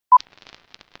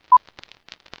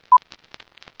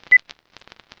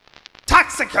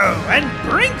Mexico and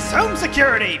Brinks Home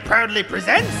Security proudly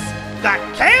presents the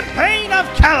Campaign of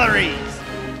Calories.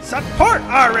 Support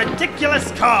our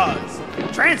ridiculous cause.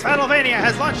 Transfatylvania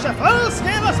has launched a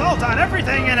full-scale assault on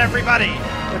everything and everybody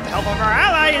with the help of our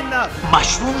ally in the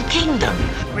Mushroom Kingdom.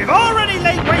 We've already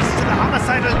laid waste to the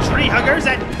homicidal tree huggers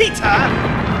at PETA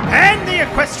and the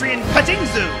equestrian petting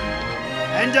zoo.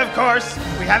 And of course,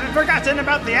 we haven't forgotten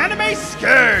about the anime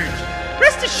Scourge.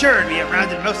 Rest assured we have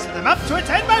rounded most of them up to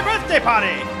attend my birthday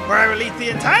party, where I will eat the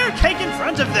entire cake in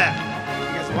front of them.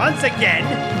 Because once again,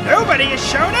 nobody has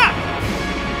shown up.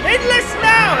 Enlist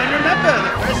now, and remember,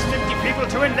 the first 50 people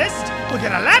to enlist will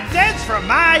get a lap dance from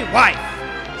my wife.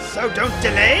 So don't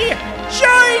delay,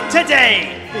 join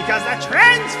today, because the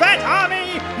Trans Fat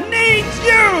Army needs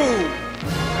you!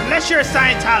 Unless you're a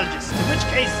Scientologist, in which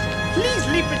case, please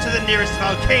leap into the nearest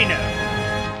volcano.